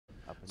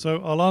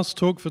So our last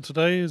talk for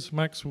today is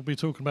Max will be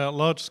talking about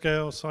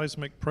large-scale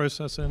seismic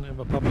processing in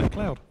the public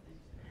cloud.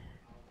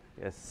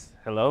 Yes,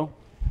 hello.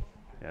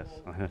 Yes.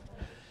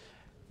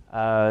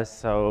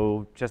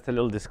 So just a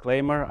little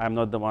disclaimer, I'm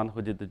not the one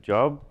who did the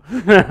job,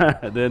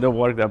 the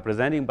work that I'm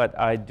presenting, but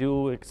I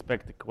do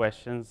expect the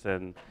questions,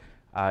 and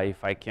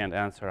if I can't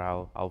answer,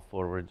 I'll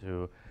forward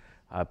to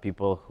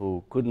people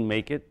who couldn't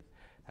make it.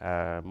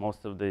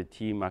 Most of the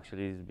team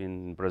actually has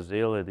been in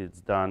Brazil, and it's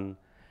done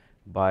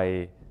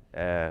by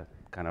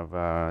kind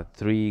of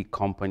 3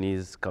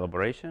 companies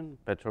collaboration,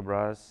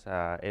 Petrobras,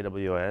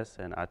 AWS,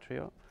 and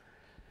Atrio.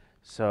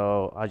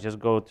 So I'll just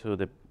go to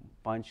the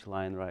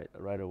punchline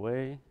right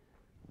away.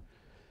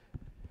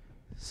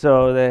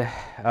 So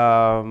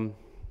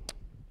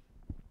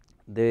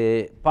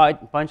the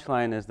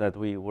punchline is that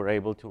we were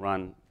able to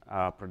run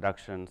a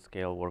production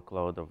scale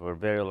workload of a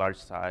very large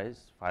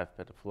size, 5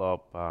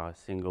 petaflop,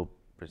 single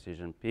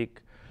precision peak,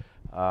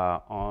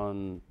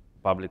 on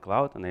public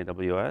cloud on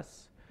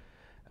AWS,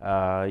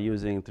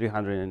 using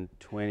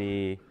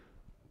 320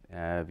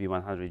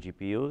 V100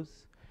 GPUs.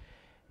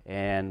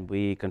 And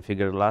we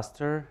configured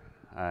Lustre,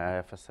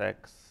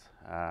 FSX,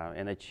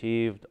 and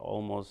achieved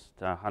almost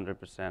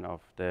 100%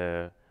 of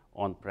the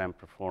on-prem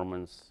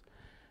performance,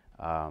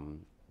 and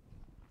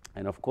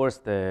of course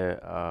the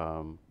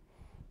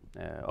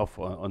of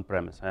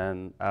on-premise.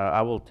 And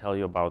I will tell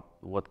you about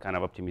what kind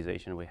of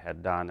optimization we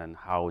had done and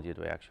how did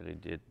we actually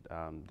did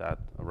that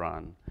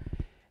run.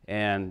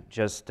 And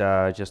just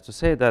to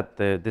say that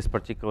this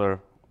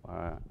particular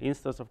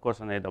instance, of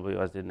course, on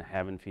AWS didn't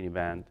have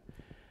InfiniBand.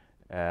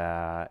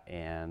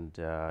 And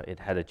it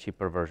had a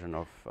cheaper version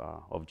of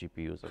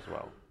GPUs as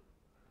well.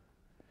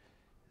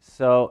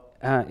 So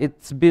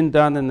it's been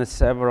done in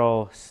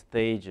several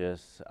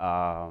stages,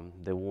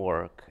 the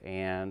work,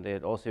 and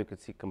it also you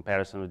could see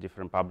comparison with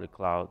different public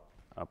cloud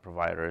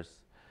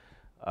providers.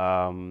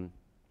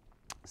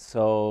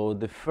 So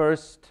the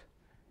first,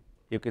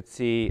 you could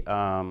see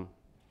on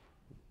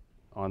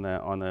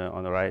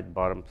the right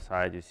bottom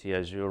side, you see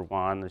Azure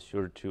 1,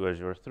 Azure 2,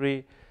 Azure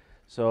 3.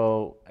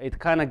 So it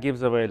kind of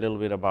gives away a little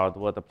bit about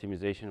what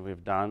optimization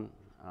we've done.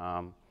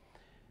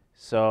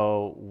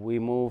 So we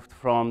moved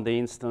from the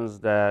instance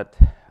that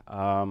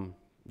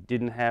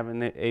didn't have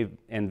an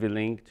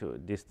NVLink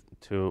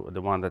to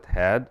the one that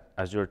had.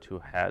 Azure 2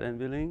 had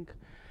NVLink.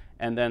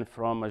 And then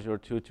from Azure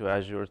 2 to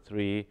Azure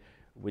 3,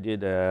 we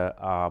did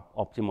a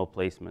optimal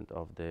placement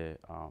of the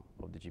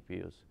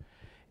GPUs.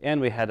 And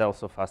we had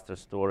also faster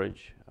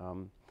storage.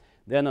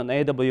 Then on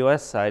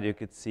AWS side, you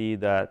could see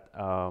that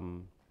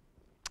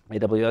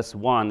AWS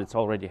 1, it's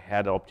already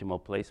had optimal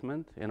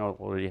placement,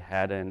 already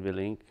had an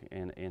NVLink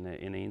in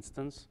an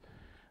instance.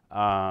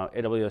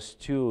 AWS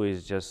 2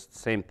 is just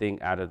same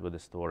thing added with the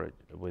storage,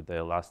 with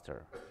the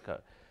Lustre.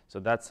 So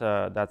that's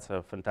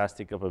a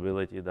fantastic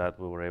capability that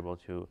we were able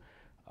to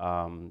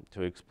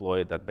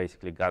exploit that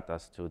basically got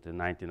us to the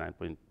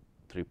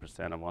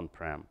 99.3% of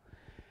on-prem.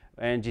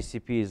 And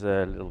GCP is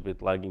a little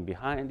bit lagging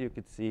behind, you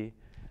could see.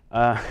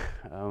 Yeah,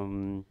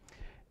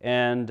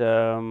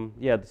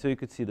 so you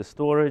could see the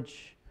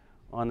storage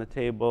on the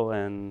table,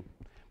 and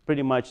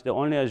pretty much the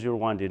only Azure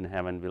 1 didn't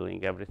have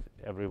NVLink.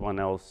 Everyone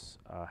else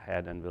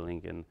had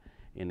NVLink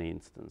in the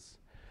instance.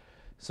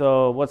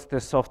 So what's the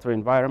software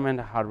environment,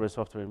 hardware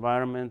software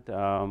environment?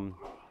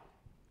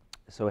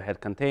 So we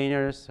had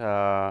containers.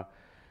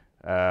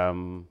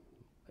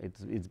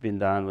 It's been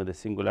done with the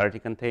Singularity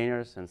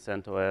containers and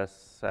CentOS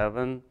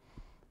 7.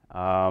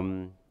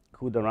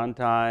 CUDA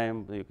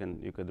runtime,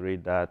 you could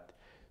read that.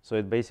 So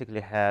it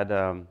basically had,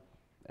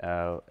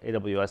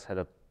 AWS had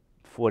a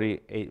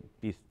 48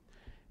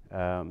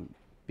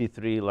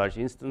 P3 large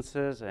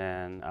instances,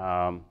 and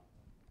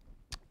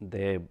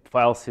the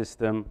file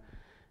system,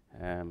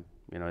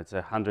 it's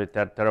 100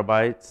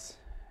 terabytes,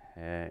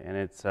 and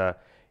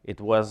it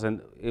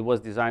was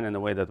designed in a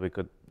way that we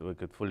could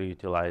fully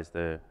utilize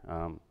the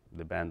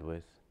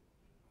bandwidth.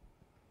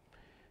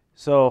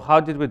 So how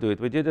did we do it?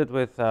 We did it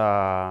with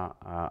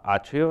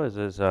Atrio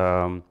as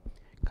a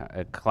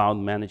cloud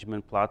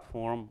management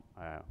platform,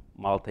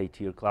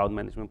 multi-tier cloud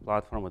management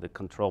platform with a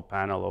control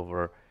panel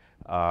over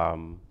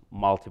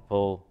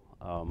multiple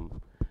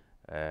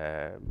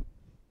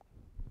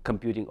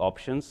computing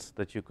options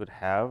that you could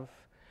have,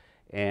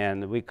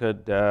 and we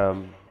could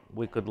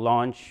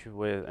launch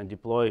and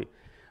deploy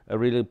a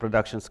really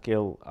production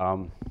scale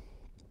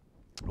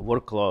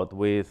workload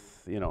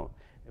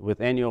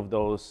with any of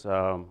those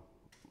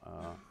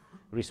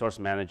resource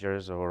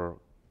managers or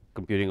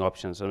computing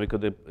options, and we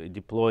could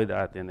deploy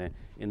that in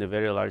a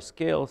very large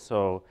scale,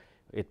 so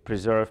it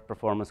preserves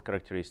performance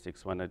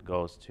characteristics when it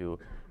goes to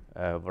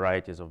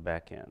varieties of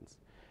backends.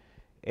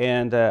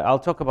 And I'll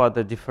talk about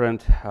the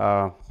different,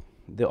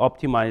 the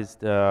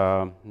optimized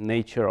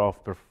nature of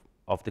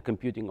the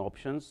computing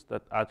options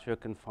that Atrio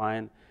can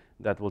find.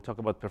 That we'll talk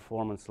about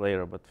performance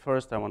later. But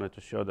first, I wanted to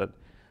show that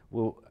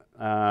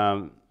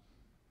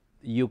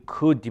you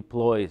could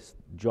deploy a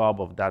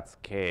job of that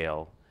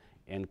scale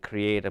and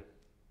create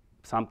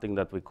something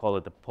that we call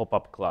it a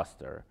pop-up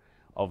cluster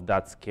of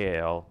that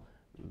scale,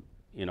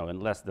 in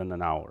less than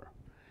an hour.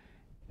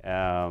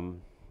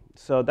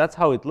 So that's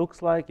how it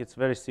looks like. It's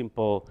very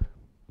simple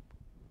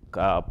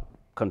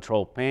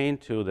control plane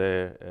to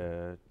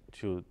the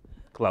to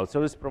cloud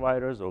service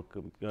providers or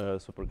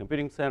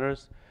supercomputing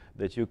centers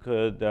that you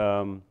could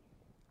go.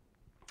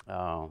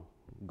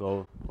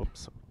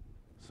 Oops,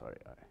 sorry,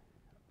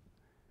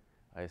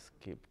 I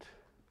skipped.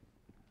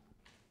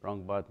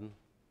 Wrong button.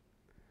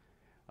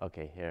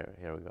 Okay,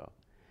 here we go.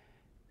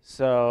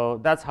 So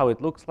that's how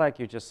it looks like.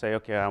 You just say,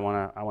 okay, I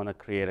wanna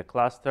create a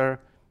cluster,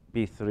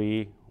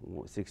 P3,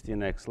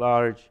 16x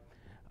large,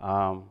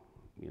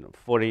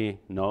 40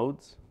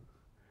 nodes,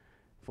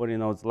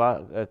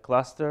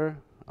 cluster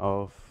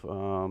of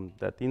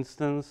that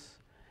instance,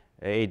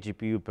 8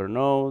 GPU per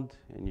node,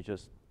 and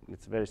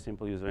it's a very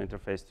simple user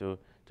interface to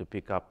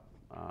pick up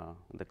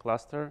the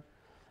cluster,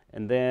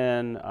 and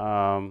then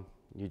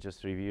you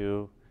just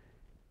review.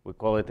 We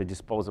call it a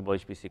disposable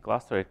HPC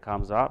cluster. It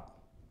comes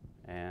up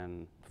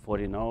and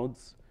 40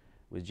 nodes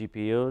with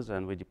GPUs,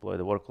 and we deploy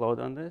the workload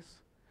on this.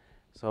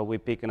 So we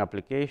pick an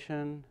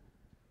application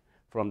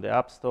from the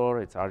App Store.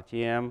 It's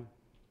RTM,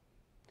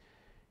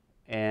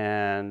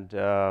 and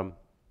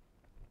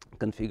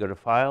configure the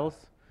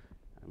files.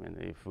 I mean,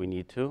 if we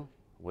need to,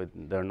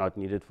 they're not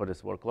needed for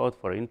this workload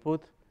for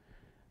input.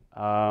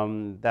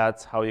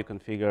 That's how you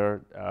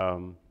configure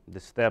the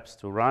steps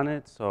to run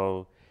it.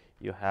 So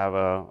you have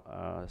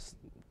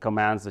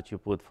commands that you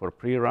put for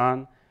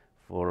pre-run,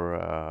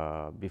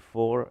 for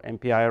before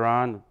MPI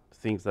run,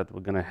 things that were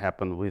going to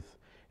happen with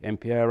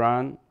MPI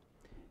run,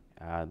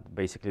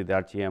 basically the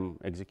RTM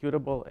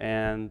executable,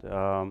 and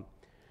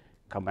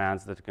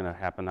commands that are going to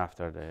happen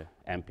after the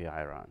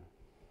MPI run.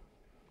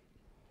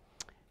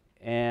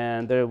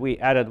 And we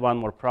added one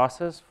more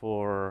process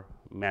for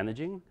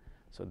managing.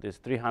 So there's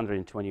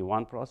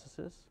 321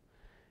 processes,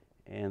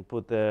 and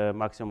put the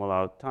maximal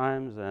out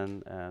times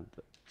and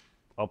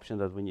option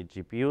that we need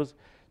GPUs.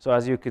 So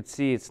as you could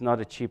see, it's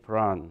not a cheap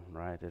run,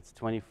 right? It's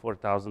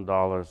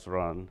 $24,000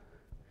 run,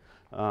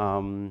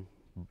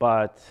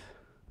 but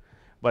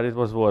it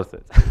was worth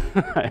it.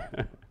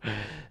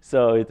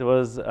 So it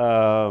was.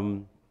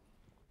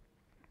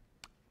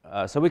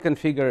 So we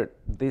configured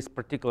this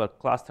particular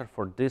cluster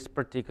for this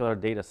particular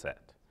data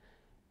set,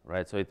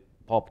 right? So it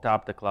popped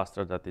up the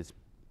cluster that is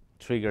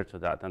triggered to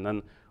that, and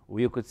then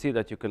you could see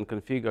that you can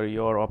configure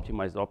your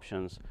optimized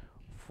options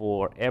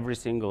for every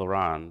single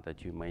run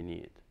that you may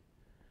need.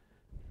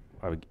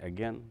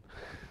 Again?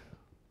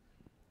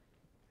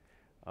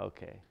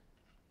 Okay.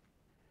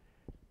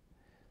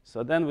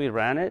 So then we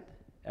ran it.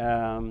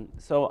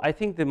 So I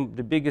think the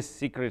biggest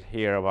secret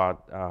here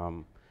about,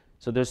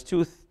 so there's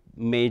two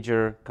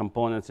major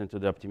components into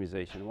the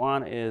optimization.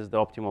 One is the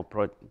optimal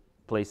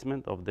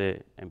placement of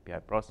the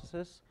MPI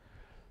processes.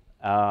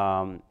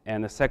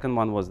 And the second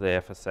one was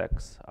the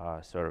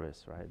FSX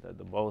service, right?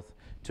 The both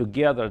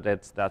together,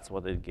 that's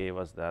what it gave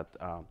us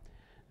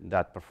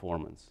that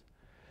performance.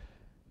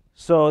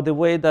 So the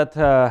way that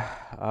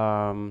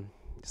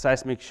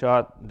seismic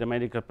shot, the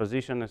medical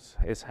position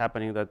is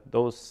happening, that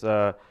those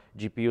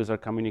GPUs are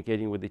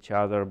communicating with each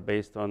other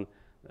based on,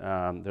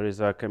 there is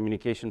a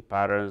communication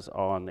patterns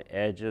on the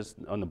edges,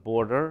 on the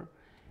border,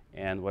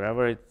 and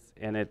wherever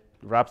it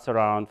wraps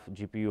around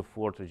GPU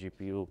 4 to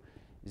GPU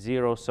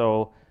 0.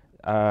 So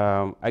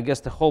I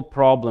guess the whole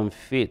problem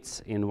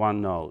fits in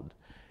one node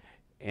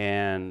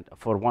and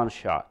for one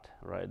shot,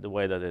 right, the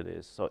way that it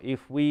is. So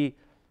if we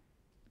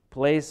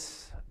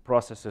place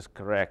processes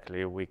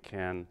correctly, we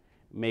can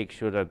make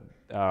sure that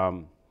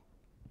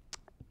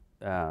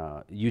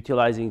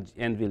utilizing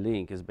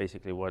NVLink is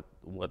basically what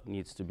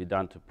needs to be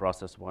done to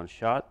process one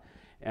shot,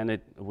 and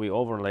we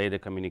overlay the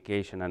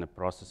communication and the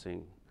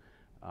processing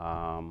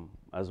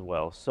as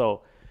well.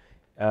 So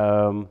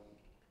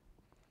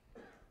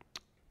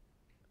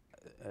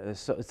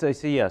so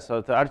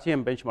the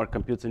RTM benchmark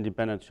computes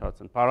independent shots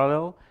in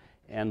parallel,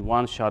 and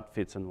one shot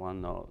fits in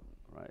one node,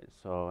 right?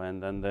 So,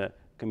 and then the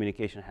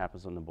communication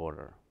happens on the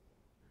border.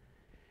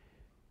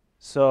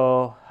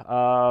 So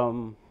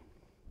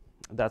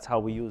that's how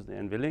we use the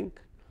NVLink.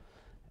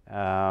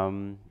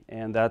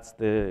 And that's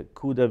the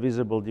CUDA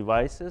visible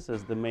devices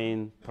as the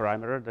main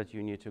parameter that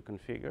you need to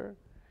configure.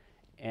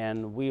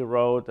 And we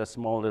wrote a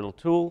small little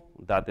tool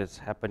that is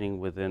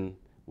happening within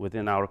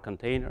our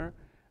container.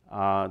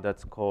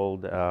 That's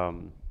called,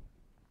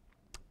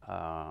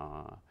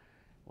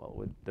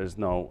 there's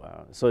no,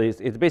 so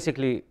it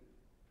basically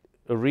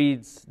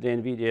reads the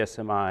NVIDIA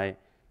SMI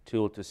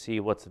tool to see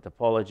what's the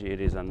topology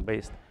it is, and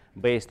based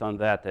on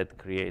that, it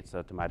creates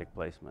automatic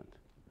placement.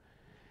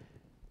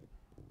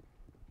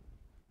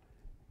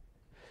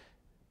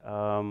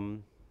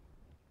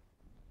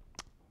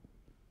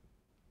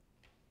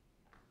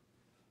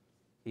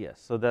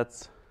 Yes, so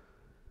that's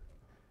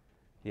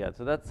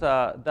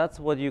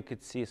what you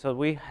could see. So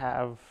we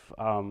have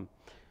so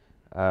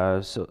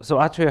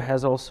Atrio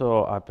has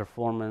also a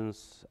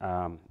performance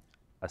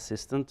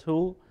assistant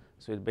tool.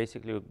 So it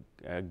basically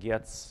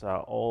gets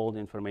all the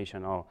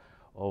information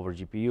over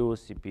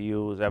GPUs,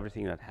 CPUs,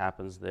 everything that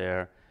happens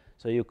there.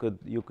 So you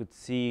could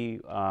see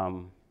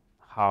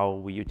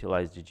how we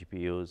utilize the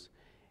GPUs,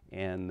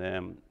 and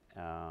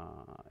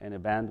and a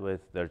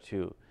bandwidth there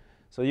too.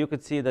 So you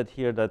could see that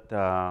here that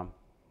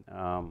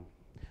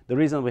the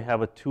reason we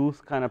have a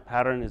tooth kind of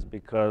pattern is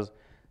because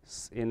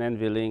in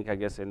NVLink, I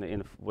guess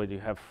when you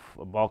have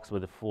a box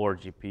with 4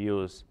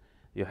 GPUs,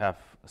 you have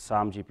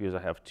some GPUs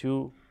that have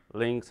 2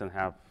 links and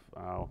have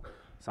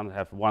some that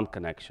have 1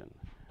 connection,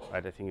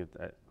 right? I think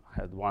it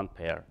had 1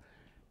 pair.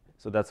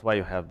 So that's why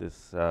you have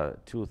this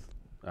tooth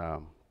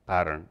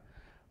pattern.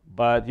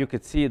 But you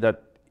could see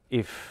that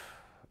if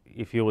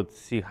you would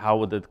see how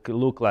would it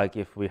look like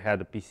if we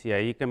had a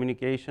PCIe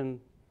communication,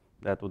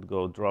 that would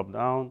go drop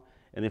down.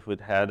 And if we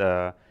had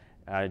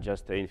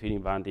just an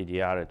InfiniBand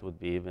EDR, it would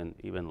be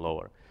even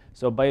lower.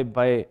 So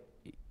by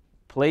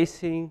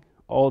placing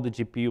all the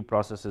GPU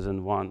processes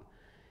in one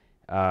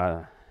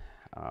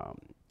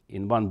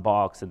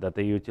box that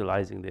they're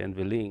utilizing the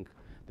NVLink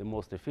the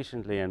most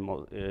efficiently and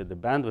the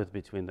bandwidth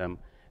between them,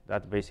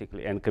 that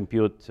basically, and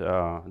compute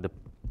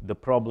the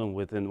problem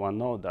within one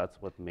node,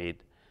 that's what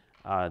made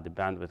the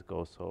bandwidth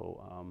go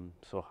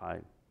so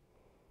high.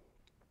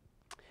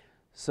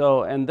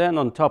 So, and then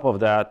on top of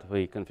that,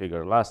 we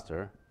configure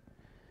Lustre.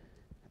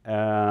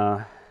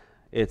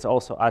 It's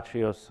also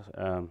Atrios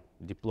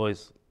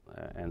deploys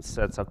and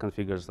sets up,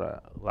 configures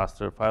the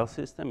Lustre file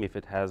system. If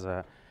it has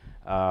a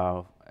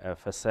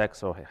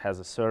FSX or has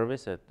a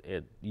service,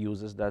 it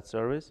uses that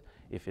service.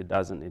 If it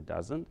doesn't, it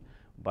doesn't.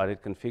 But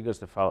it configures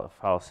the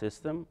file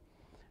system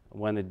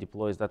when it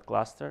deploys that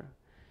cluster.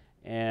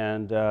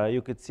 And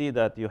you could see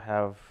that you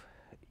have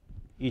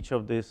each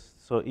of these,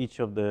 so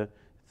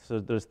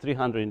there's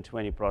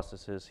 320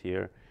 processes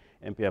here,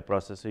 MPI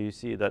processors. So you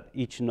see that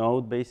each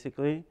node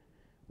basically,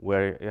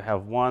 where you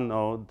have one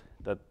node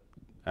that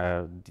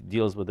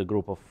deals with a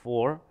group of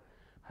 4,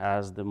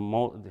 has the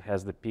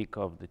peak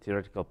of the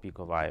theoretical peak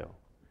of I/O,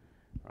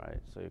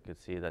 right? So you could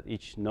see that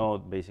each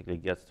node basically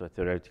gets to a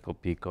theoretical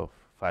peak of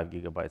 5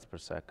 gigabytes per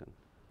second.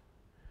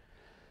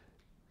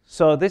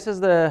 So this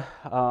is the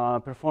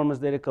performance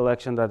data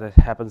collection that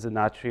happens in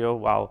Atrio.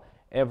 While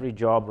every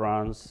job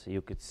runs,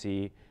 you could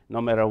see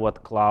no matter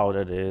what cloud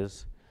it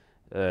is,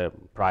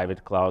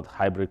 private cloud,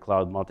 hybrid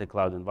cloud,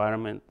 multi-cloud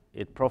environment,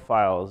 it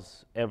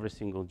profiles every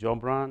single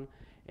job run.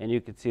 And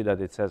you could see that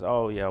it says,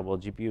 oh yeah, well,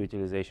 GPU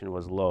utilization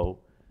was low.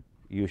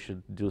 You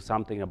should do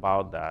something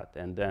about that.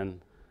 And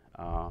then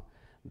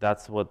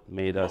that's what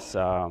made us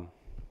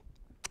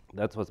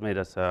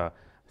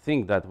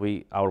think that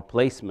our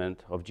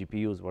placement of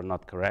GPUs were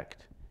not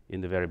correct in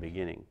the very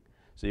beginning.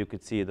 So you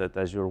could see that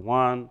Azure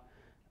 1,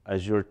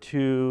 Azure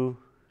 2,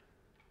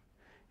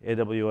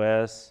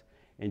 AWS,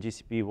 and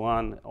GCP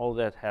 1, all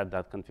that had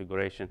that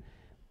configuration.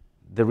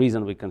 The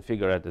reason we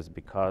configured it is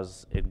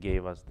because it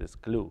gave us this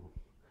clue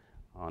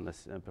on the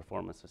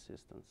performance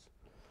assistance.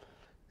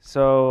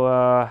 So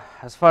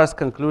as far as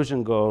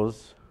conclusion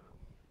goes,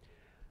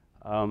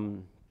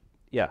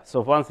 yeah,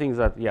 so one thing is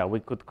that, yeah, we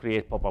could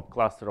create pop-up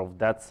cluster of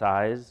that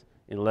size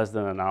in less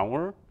than an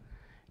hour.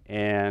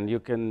 And you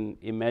can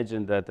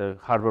imagine that the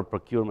hardware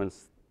procurement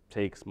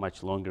takes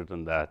much longer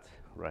than that,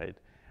 right?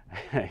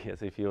 I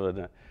guess if you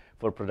would,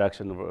 for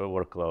production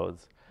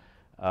workloads.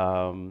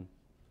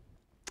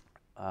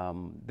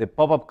 The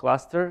pop-up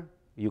cluster,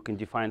 you can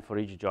define for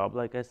each job,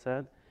 like I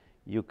said.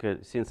 You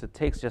could, since it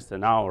takes just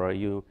an hour,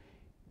 you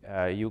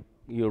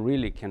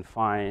really can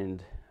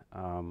find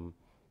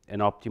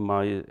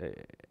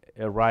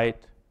a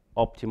right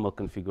optimal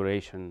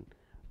configuration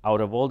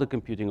out of all the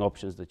computing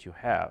options that you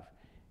have.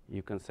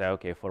 You can say,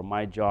 okay, for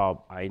my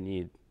job, I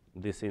need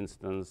this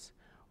instance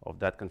of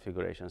that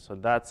configuration. So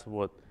that's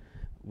what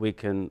we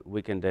can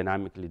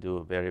dynamically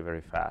do very,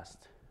 very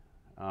fast.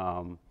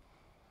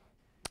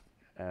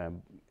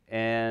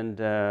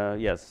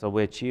 Yes, so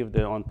we achieved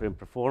the on-prem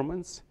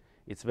performance.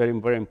 It's very,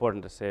 very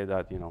important to say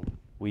that, you know,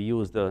 we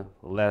use the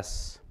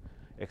less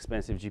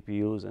expensive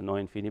GPUs and no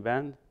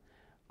InfiniBand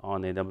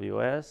on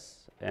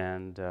AWS.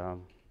 And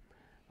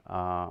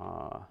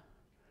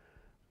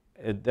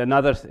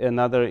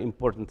another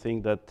important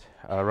thing that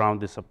around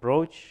this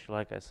approach,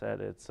 like I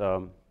said, it's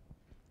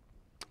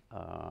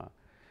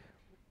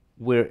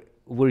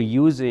we're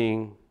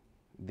using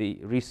the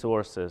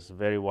resources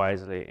very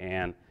wisely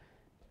and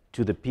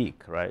to the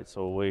peak, right?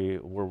 So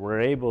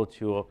we're able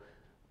to,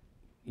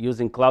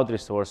 using cloud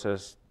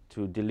resources,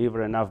 to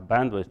deliver enough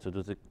bandwidth to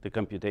do the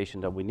computation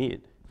that we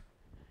need.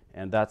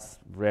 And that's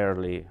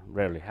rarely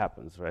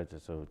happens, right?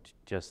 So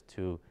just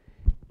to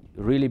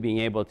really being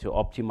able to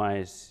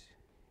optimize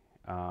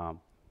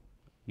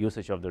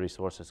usage of the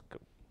resources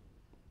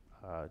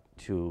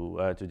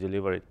to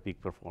deliver it peak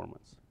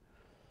performance.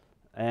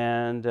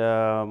 And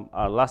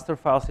our Lustre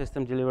file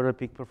system delivered a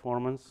peak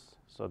performance,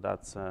 so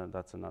that's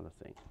another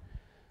thing.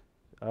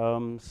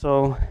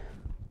 So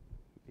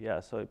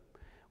yeah, so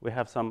we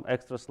have some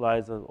extra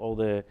slides of all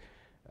the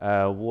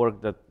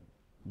work that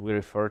we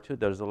refer to.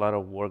 There's a lot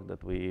of work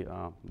that we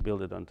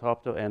build it on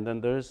top of. And then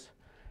there's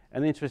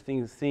an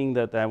interesting thing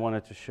that I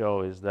wanted to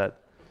show is that,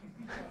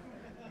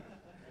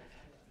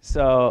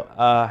 so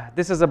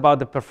this is about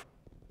the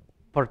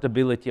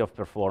portability of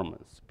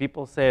performance.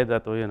 People say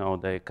that, you know,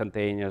 the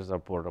containers are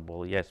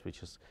portable. Yes,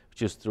 which is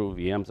true.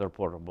 VMs are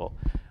portable.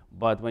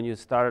 But when you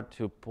start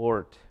to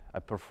port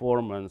a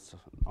performance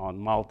on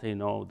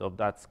multi-node of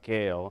that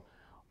scale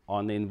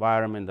on the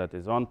environment that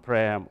is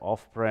on-prem,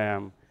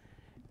 off-prem,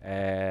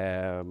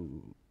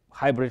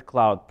 hybrid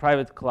cloud,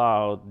 private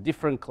cloud,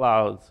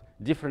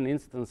 different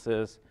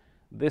instances,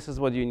 this is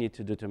what you need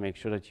to do to make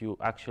sure that you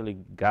actually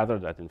gather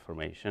that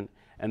information.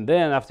 And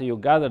then after you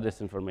gather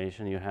this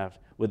information, you have,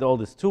 with all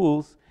these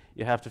tools,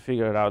 you have to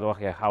figure out,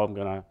 okay, how I'm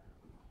gonna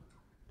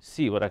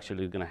see what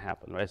actually is gonna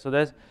happen, right? So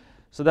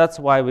that's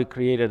why we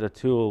created a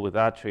tool with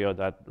Atrio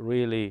that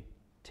really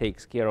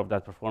takes care of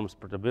that performance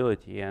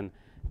portability and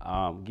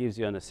gives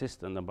you an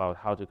assistant about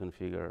how to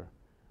configure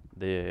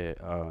the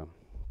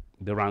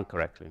run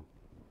correctly.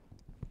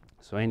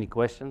 So any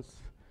questions?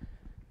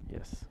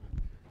 Yes.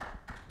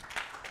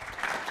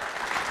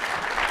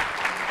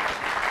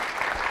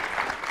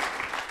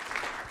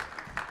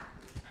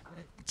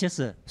 Just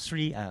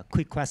three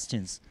quick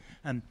questions.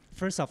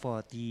 First of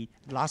all, the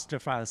raster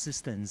file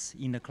systems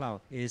in the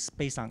cloud is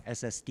based on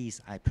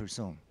SSDs, I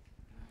presume.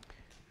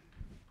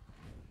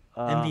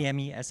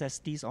 NVMe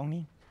SSDs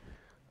only?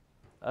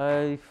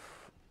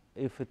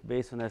 If it's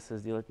based on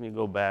SSD, let me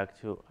go back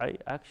to, I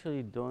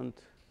actually don't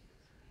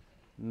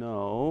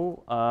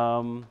know.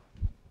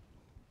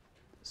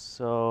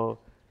 So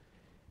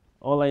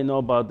all I know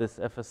about this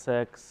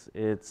FSX,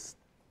 it's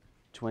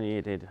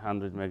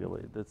 28800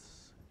 megabyte.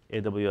 That's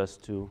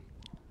AWS 2.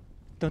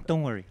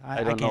 Don't worry,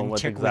 I don't know can what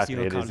check exactly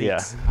with it your is, yeah.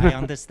 colleagues. I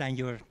understand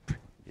your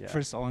Yeah.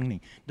 first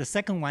only. The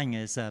second one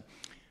is,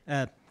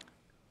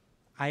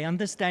 I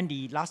understand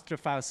the raster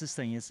file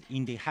system is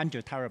in the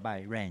 100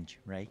 terabyte range,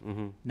 right?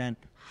 Then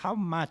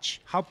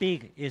how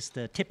big is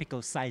the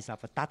typical size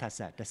of a data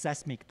set, the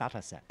seismic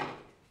data set?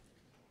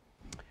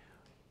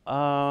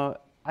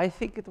 I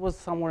think it was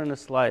somewhere in the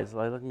slides.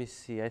 Let me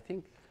see. I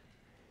think.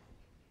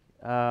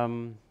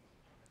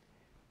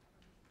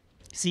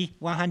 See,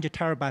 100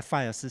 terabyte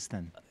file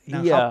system.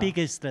 Now, Yeah. how big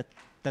is the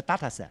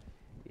data set?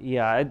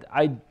 Yeah,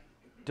 I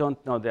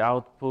don't know the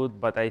output,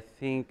 but I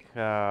think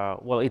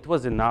well, it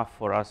was enough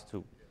for us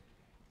to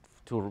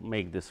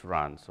make this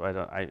run. So I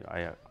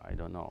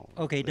don't know.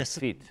 Okay, the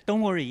fit.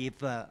 don't worry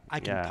if I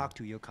can Yeah. talk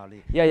to your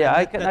colleague. Yeah,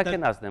 I And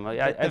can ask them.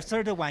 The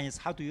third one is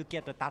how do you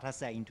get the data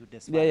set into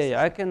this file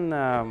Yeah. I system?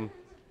 can.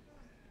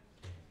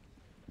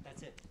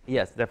 That's it.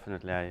 Yes,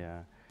 definitely.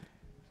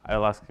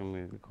 I'll ask him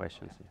the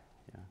questions.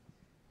 Yeah.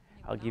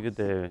 I'll give you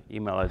the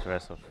email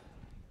address of.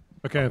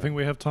 Okay, I think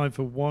we have time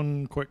for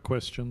one quick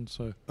question.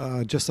 So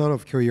Just out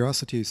of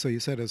curiosity, so you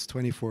said it's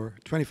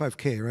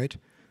 25K, right?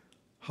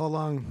 How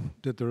long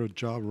did the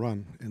job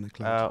run in the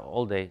cloud?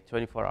 All day,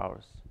 24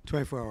 hours.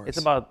 24 hours. It's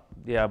about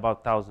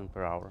 1,000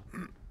 per hour.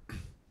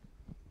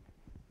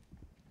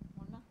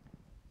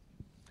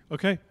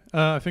 okay,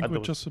 I think I we're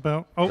don't- just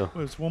about. Oh, No.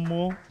 there's one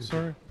more.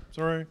 Sorry.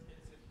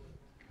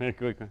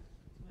 Quick.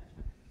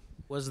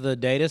 Was the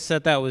data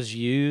set that was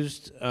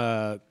used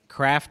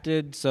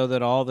crafted so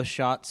that all the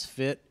shots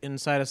fit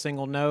inside a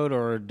single node,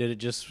 or did it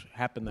just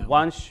happen that way?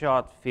 One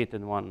shot fit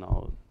in one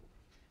node.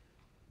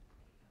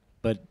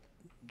 But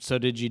so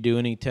did you do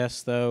any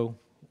tests though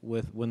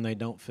with when they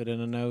don't fit in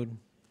a node?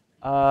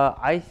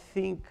 I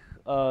think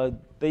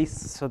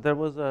so there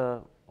was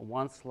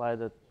one slide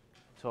that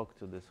talked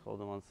to this.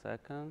 Hold on 1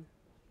 second.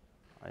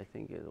 I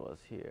think it was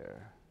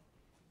here.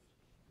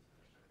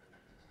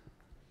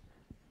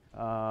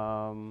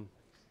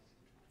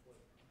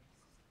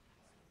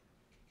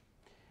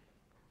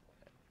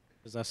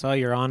 Because I saw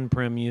your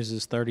on-prem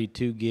uses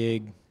 32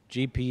 gig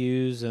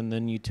GPUs, and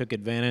then you took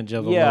advantage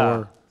of a Yeah.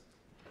 lower.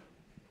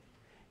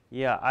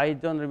 Yeah, I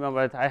don't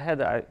remember it.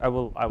 I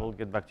will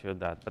get back to you on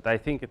that, but I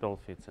think it all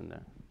fits in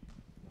there.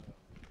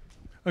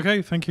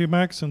 Okay, thank you,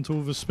 Max, and to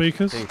all the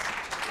speakers. Thanks.